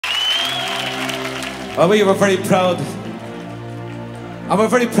Well, we were very proud. And we're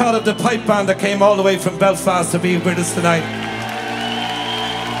very proud of the pipe band that came all the way from Belfast to be with us tonight.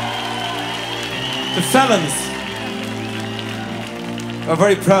 The Felons. We're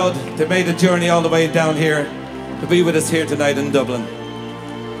very proud. They made the journey all the way down here to be with us here tonight in Dublin.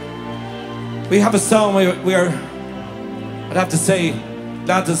 We have a song we are, I'd have to say,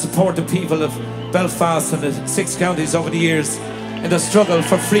 glad to support the people of Belfast and the 6 counties over the years in the struggle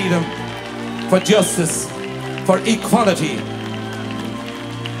for freedom, for justice, for equality.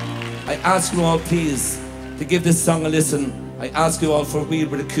 I ask you all, please, to give this song a listen. I ask you all for real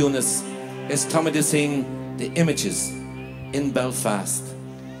with the coolness. It's Tommy to sing The Images in Belfast.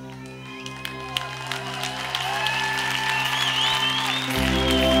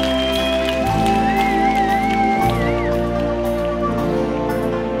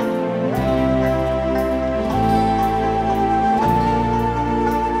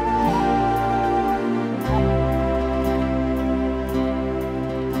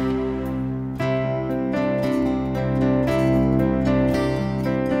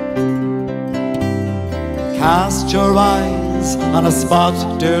 Cast your eyes on a spot,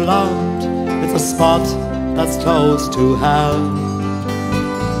 dear Lord. It's a spot that's close to hell.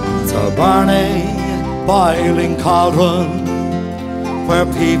 It's a burning, boiling cauldron where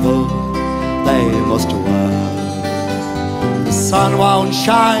people, they must dwell. The sun won't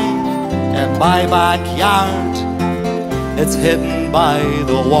shine in my backyard. It's hidden by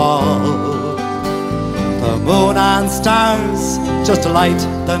the wall. The moon and stars just light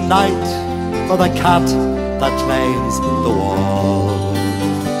the night for the cat that claims the wall.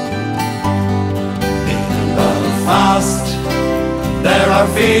 In Belfast, there are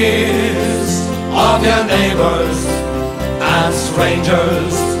fears of your neighbours and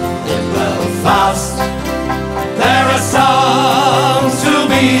strangers. In Belfast, there are songs to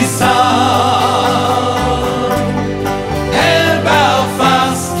be sung. In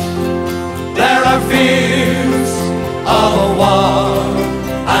Belfast, there are fears of a war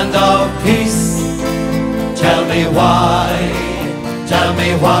and of peace. Tell me why, tell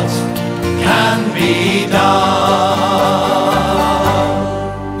me what can be done.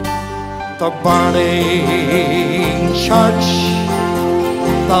 The burning church,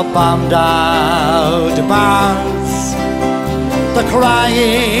 the bombed out bars, the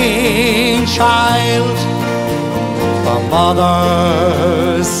crying child, the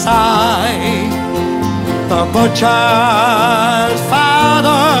mother's sigh, the butchered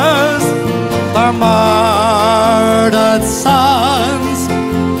fathers, the murdered sons,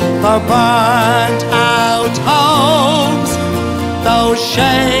 the burnt out homes, those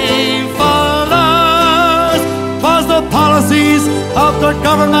shameful laws. 'Twas the policies of the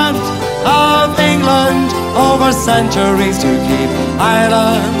government of England over centuries to keep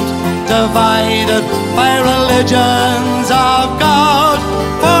Ireland divided by religions of God.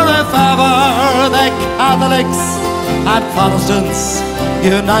 For if ever the Catholics and Protestants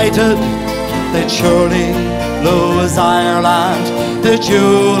united, they'd surely lose Ireland, the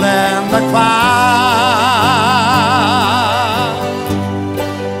jewel in the crown.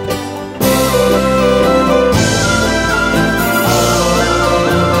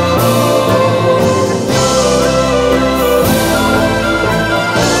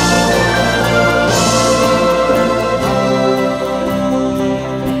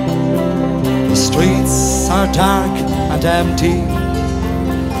 The streets are dark and empty,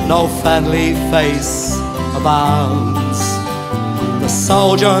 no friendly face abounds. The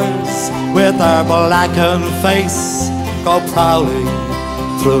soldiers with their blackened face go prowling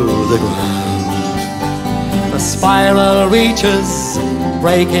through the ground. The spiral reaches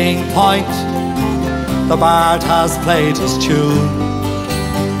breaking point. The bard has played his tune.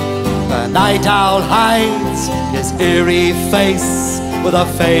 The night owl hides his eerie face with a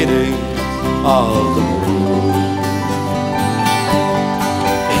fading of the moon.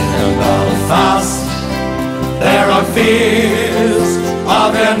 In Belfast, there are fears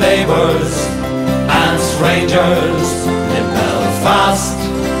of your neighbours and strangers. In Belfast,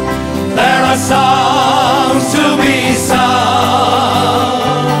 there are songs to be sung.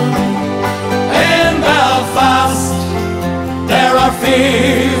 In Belfast, there are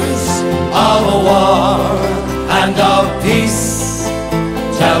fears of a war and of peace.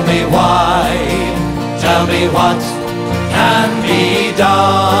 Tell me why, tell me what can be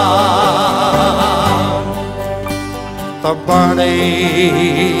done. The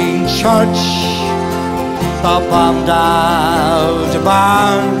burning church, the bombed out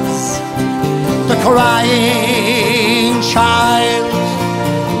bars, the crying child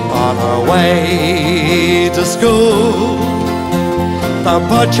on her way to school, the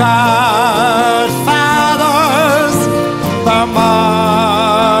butchered fathers, the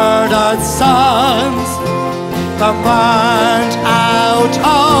murdered sons, the burnt out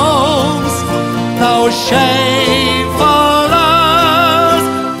homes, those shameful hours,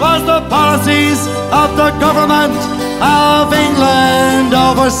 was the policies of the government of England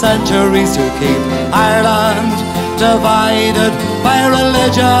over centuries to keep Ireland divided by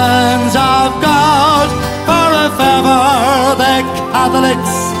religions of God. For if ever the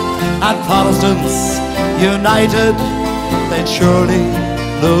Catholics and Protestants united, they'd surely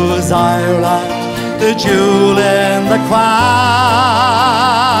lose Ireland, the jewel in the crown.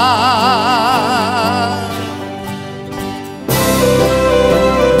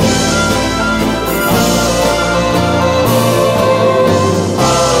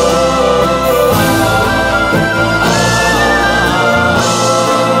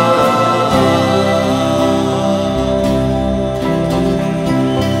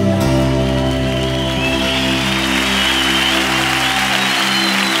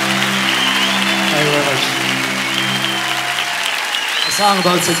 A song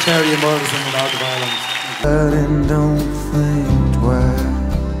about sectarian murders in the north of Ireland. And don't think twice.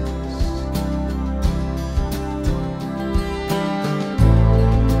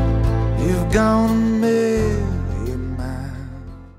 You've gone